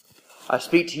I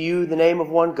speak to you in the name of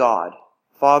one God,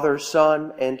 Father,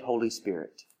 Son, and Holy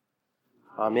Spirit.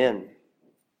 Amen.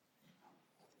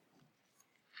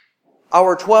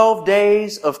 Our 12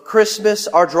 days of Christmas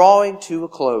are drawing to a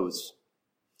close.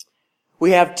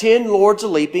 We have 10 Lords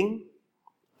a-leaping,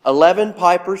 11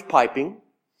 pipers piping,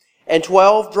 and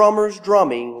 12 drummers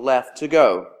drumming left to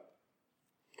go.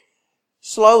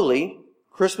 Slowly,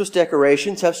 Christmas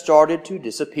decorations have started to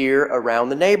disappear around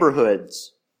the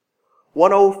neighborhoods.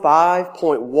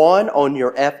 105.1 on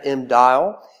your FM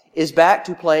dial is back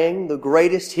to playing the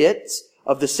greatest hits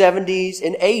of the 70s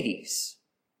and 80s,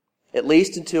 at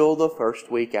least until the first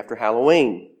week after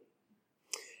Halloween.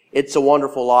 It's a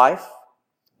Wonderful Life,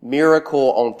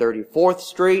 Miracle on 34th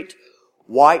Street,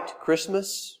 White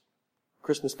Christmas,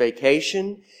 Christmas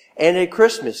Vacation, and A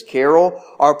Christmas Carol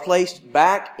are placed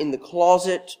back in the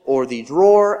closet or the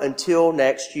drawer until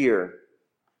next year.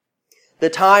 The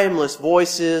timeless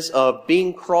voices of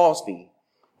Bing Crosby,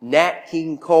 Nat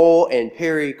King Cole, and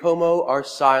Perry Como are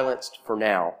silenced for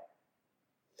now.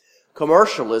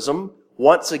 Commercialism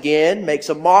once again makes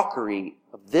a mockery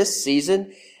of this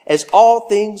season, as all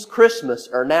things Christmas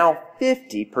are now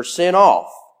 50%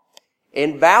 off.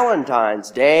 And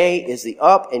Valentine's Day is the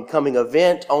up-and-coming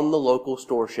event on the local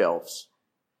store shelves.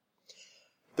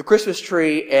 The Christmas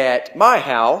tree at my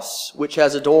house, which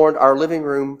has adorned our living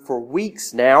room for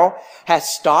weeks now, has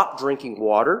stopped drinking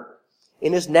water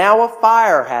and is now a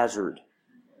fire hazard.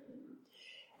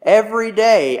 Every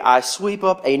day I sweep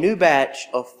up a new batch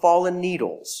of fallen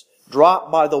needles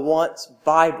dropped by the once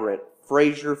vibrant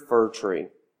Fraser fir tree.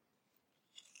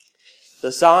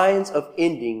 The signs of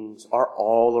endings are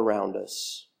all around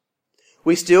us.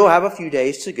 We still have a few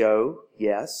days to go,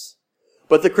 yes,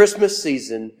 but the Christmas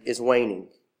season is waning.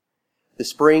 The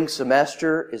spring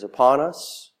semester is upon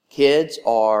us. Kids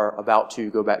are about to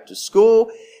go back to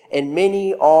school, and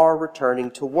many are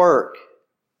returning to work.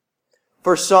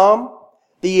 For some,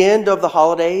 the end of the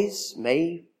holidays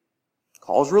may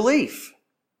cause relief.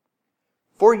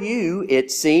 For you, it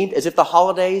seemed as if the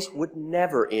holidays would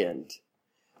never end.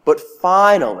 But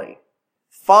finally,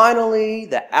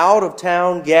 the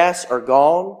out-of-town guests are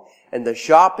gone, and the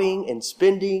shopping and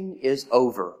spending is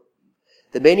over.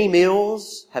 The many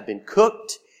meals have been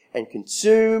cooked and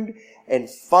consumed, and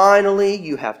finally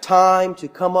you have time to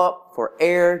come up for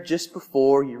air just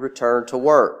before you return to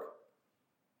work.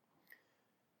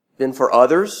 Then for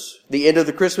others, the end of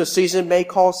the Christmas season may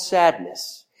cause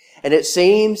sadness, and it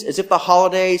seems as if the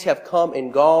holidays have come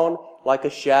and gone like a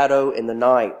shadow in the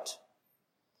night.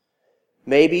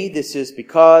 Maybe this is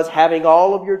because having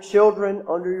all of your children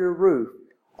under your roof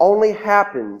only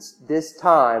happens this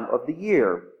time of the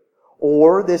year.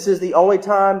 Or this is the only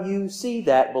time you see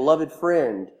that beloved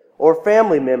friend or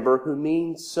family member who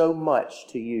means so much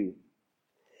to you.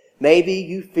 Maybe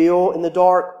you feel in the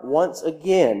dark once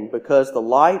again because the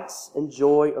lights and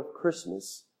joy of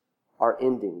Christmas are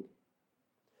ending.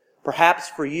 Perhaps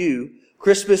for you,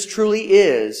 Christmas truly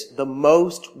is the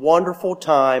most wonderful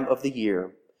time of the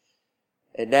year.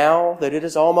 And now that it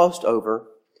is almost over,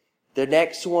 the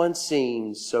next one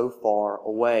seems so far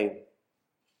away.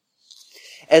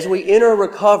 As we enter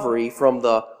recovery from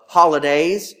the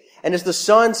holidays, and as the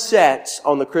sun sets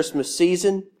on the Christmas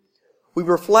season, we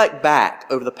reflect back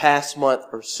over the past month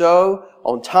or so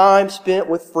on time spent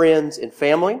with friends and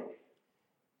family,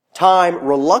 time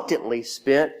reluctantly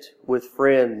spent with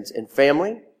friends and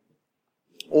family,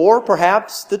 or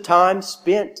perhaps the time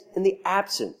spent in the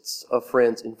absence of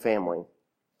friends and family.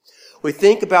 We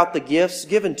think about the gifts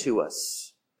given to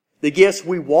us, the gifts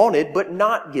we wanted but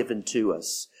not given to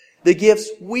us, the gifts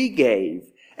we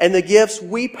gave, and the gifts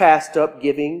we passed up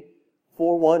giving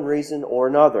for one reason or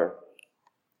another.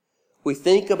 We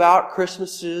think about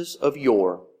Christmases of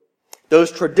yore,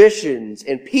 those traditions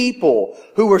and people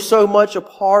who were so much a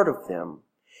part of them,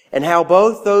 and how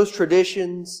both those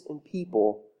traditions and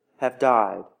people have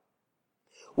died.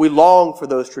 We long for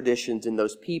those traditions and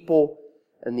those people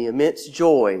and the immense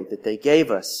joy that they gave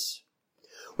us.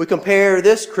 We compare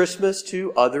this Christmas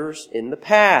to others in the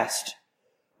past.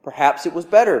 Perhaps it was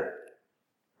better.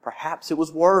 Perhaps it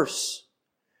was worse.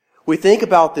 We think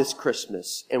about this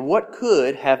Christmas and what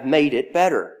could have made it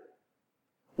better.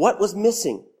 What was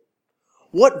missing?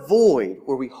 What void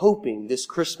were we hoping this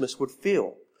Christmas would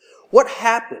fill? What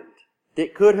happened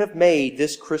that could have made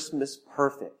this Christmas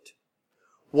perfect?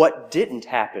 What didn't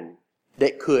happen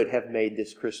that could have made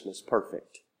this Christmas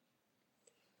perfect?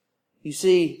 You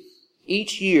see,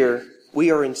 each year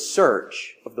we are in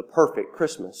search of the perfect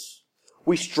Christmas.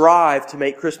 We strive to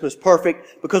make Christmas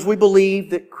perfect because we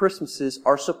believe that Christmases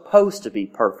are supposed to be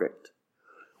perfect.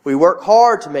 We work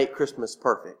hard to make Christmas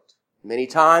perfect, many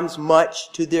times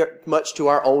much to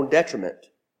our own detriment.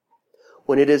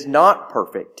 When it is not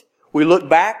perfect, we look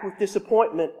back with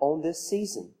disappointment on this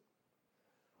season.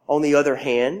 On the other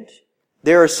hand,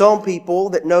 there are some people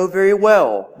that know very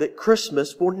well that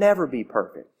Christmas will never be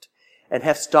perfect and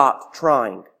have stopped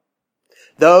trying.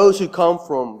 Those who come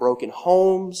from broken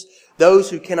homes, those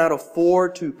who cannot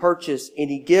afford to purchase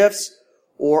any gifts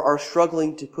or are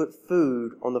struggling to put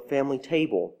food on the family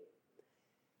table.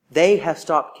 They have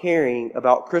stopped caring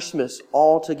about Christmas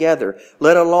altogether,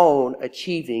 let alone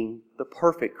achieving the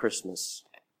perfect Christmas.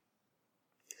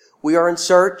 We are in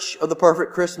search of the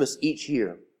perfect Christmas each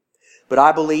year, but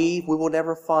I believe we will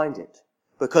never find it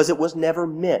because it was never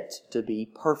meant to be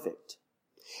perfect.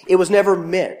 It was never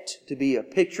meant to be a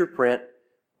picture print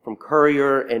from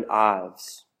Currier and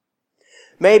Ives.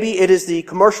 Maybe it is the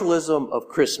commercialism of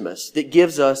Christmas that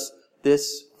gives us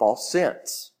this false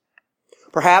sense.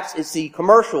 Perhaps it's the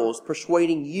commercials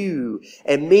persuading you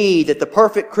and me that the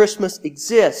perfect Christmas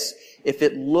exists if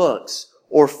it looks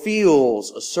or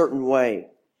feels a certain way.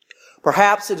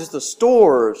 Perhaps it is the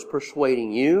stores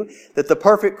persuading you that the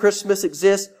perfect Christmas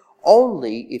exists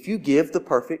only if you give the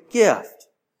perfect gift,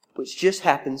 which just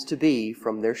happens to be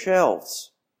from their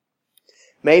shelves.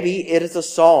 Maybe it is the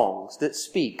songs that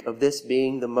speak of this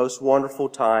being the most wonderful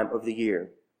time of the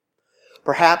year.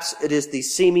 Perhaps it is the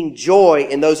seeming joy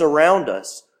in those around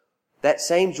us, that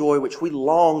same joy which we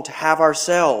long to have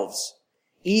ourselves,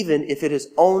 even if it is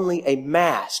only a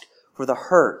mask for the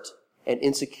hurt and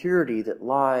insecurity that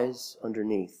lies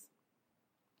underneath.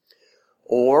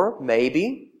 Or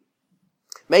maybe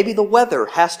the weather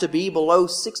has to be below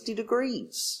 60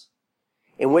 degrees,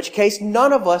 in which case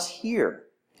none of us here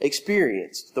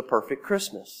experienced the perfect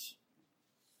Christmas.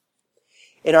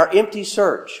 In our empty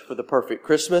search for the perfect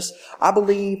Christmas, I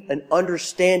believe an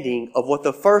understanding of what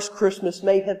the first Christmas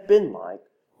may have been like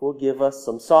will give us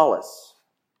some solace.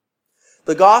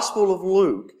 The Gospel of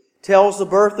Luke tells the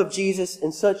birth of Jesus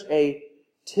in such a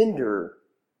tender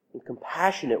and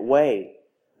compassionate way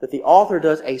that the author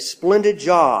does a splendid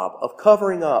job of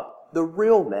covering up the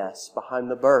real mess behind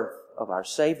the birth of our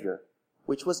Savior,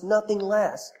 which was nothing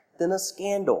less than a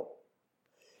scandal.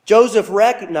 Joseph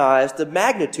recognized the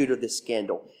magnitude of this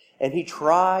scandal, and he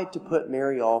tried to put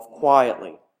Mary off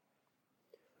quietly.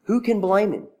 Who can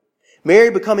blame him?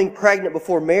 Mary becoming pregnant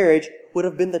before marriage would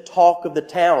have been the talk of the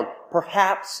town,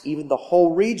 perhaps even the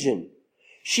whole region.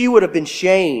 She would have been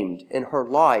shamed and her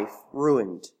life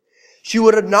ruined. She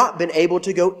would have not been able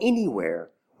to go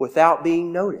anywhere without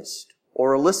being noticed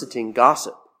or eliciting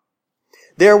gossip.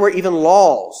 There were even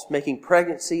laws making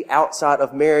pregnancy outside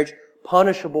of marriage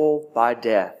punishable by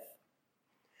death.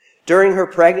 During her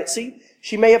pregnancy,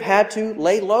 she may have had to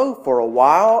lay low for a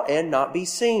while and not be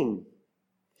seen.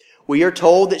 We are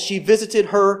told that she visited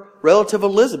her relative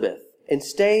Elizabeth and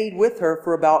stayed with her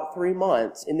for about 3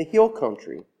 months in the hill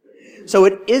country. So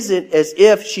it isn't as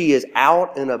if she is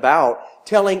out and about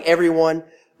telling everyone,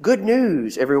 "Good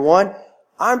news, everyone,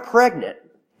 I'm pregnant.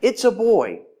 It's a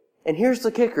boy. And here's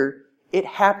the kicker, it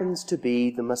happens to be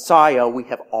the Messiah we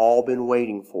have all been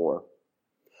waiting for."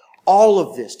 All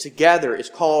of this together is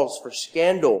cause for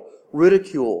scandal,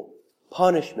 ridicule,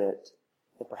 punishment,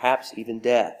 and perhaps even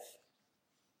death.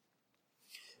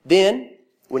 Then,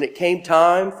 when it came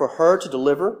time for her to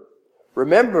deliver,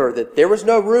 remember that there was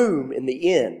no room in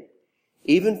the inn,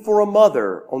 even for a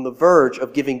mother on the verge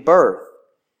of giving birth.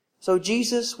 So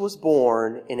Jesus was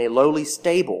born in a lowly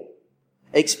stable,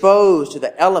 exposed to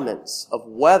the elements of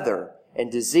weather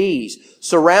and disease,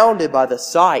 surrounded by the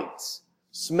sights,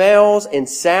 smells, and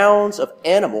sounds of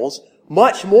animals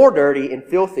much more dirty and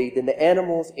filthy than the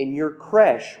animals in your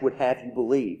creche would have you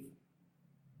believe.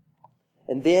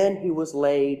 And then he was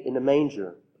laid in a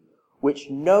manger, which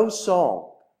no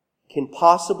song can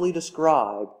possibly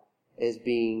describe as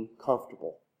being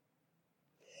comfortable.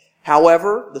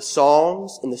 However, the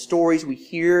songs and the stories we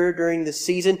hear during this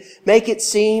season make it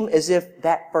seem as if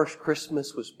that first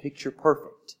Christmas was picture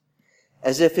perfect,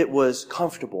 as if it was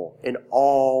comfortable and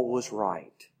all was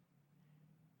right,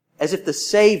 as if the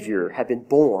Savior had been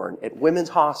born at Women's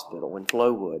Hospital in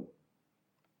Glowwood.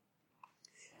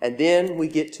 And then we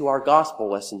get to our gospel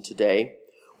lesson today,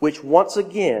 which once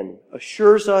again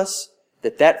assures us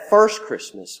that that first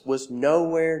Christmas was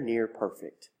nowhere near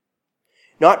perfect.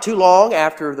 Not too long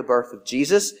after the birth of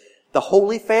Jesus, the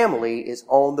Holy Family is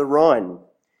on the run.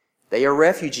 They are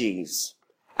refugees.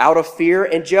 Out of fear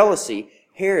and jealousy,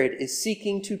 Herod is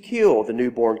seeking to kill the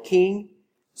newborn king,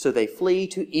 so they flee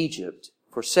to Egypt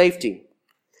for safety.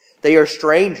 They are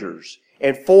strangers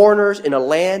and foreigners in a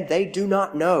land they do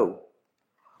not know.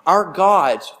 Our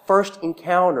God's first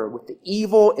encounter with the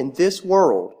evil in this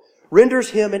world renders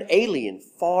him an alien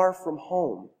far from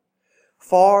home,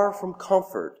 far from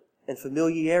comfort and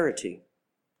familiarity,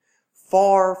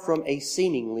 far from a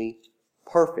seemingly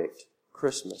perfect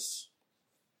Christmas.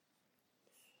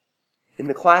 In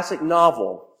the classic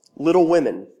novel, Little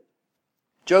Women,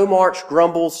 Jo March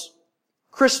grumbles,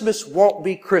 "Christmas won't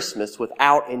be Christmas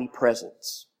without any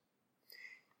presents."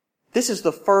 This is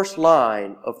the first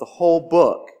line of the whole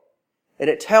book, and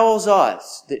it tells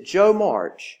us that Jo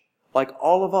March, like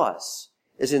all of us,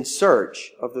 is in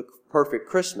search of the perfect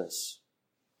Christmas.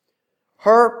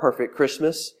 Her perfect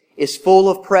Christmas is full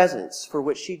of presents for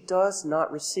which she does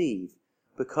not receive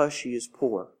because she is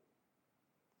poor.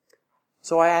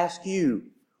 So I ask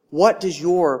you, what does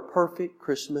your perfect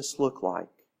Christmas look like?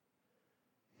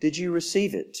 Did you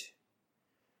receive it?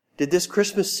 Did this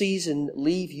Christmas season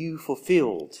leave you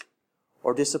fulfilled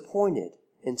or disappointed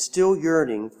and still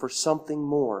yearning for something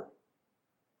more?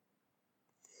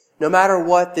 No matter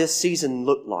what this season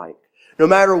looked like, no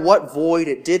matter what void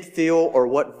it did fill or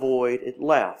what void it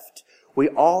left, we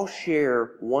all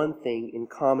share one thing in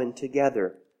common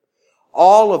together.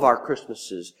 All of our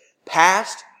Christmases,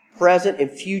 past, present,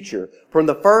 and future, from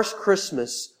the first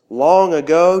Christmas long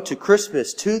ago to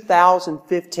Christmas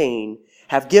 2015,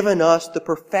 have given us the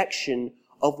perfection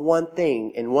of one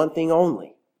thing and one thing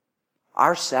only: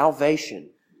 our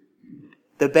salvation.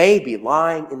 The baby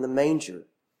lying in the manger,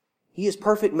 he is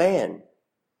perfect man,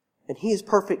 and he is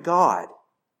perfect God,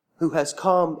 who has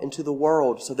come into the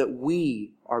world so that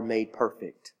we are made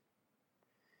perfect.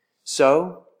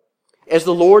 So, as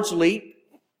the Lord's leap,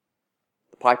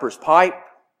 the piper's pipe,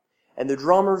 and the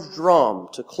drummer's drum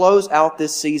to close out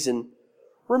this season,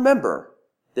 remember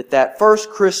that first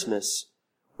Christmas,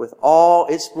 with all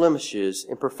its blemishes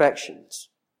and imperfections,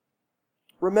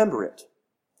 remember it,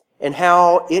 and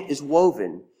how it is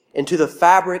woven into the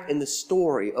fabric and the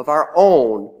story of our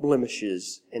own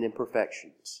blemishes and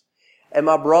imperfections. And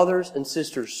my brothers and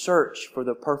sisters, search for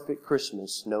the perfect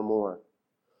Christmas no more,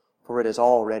 for it has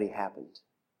already happened.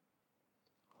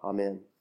 Amen.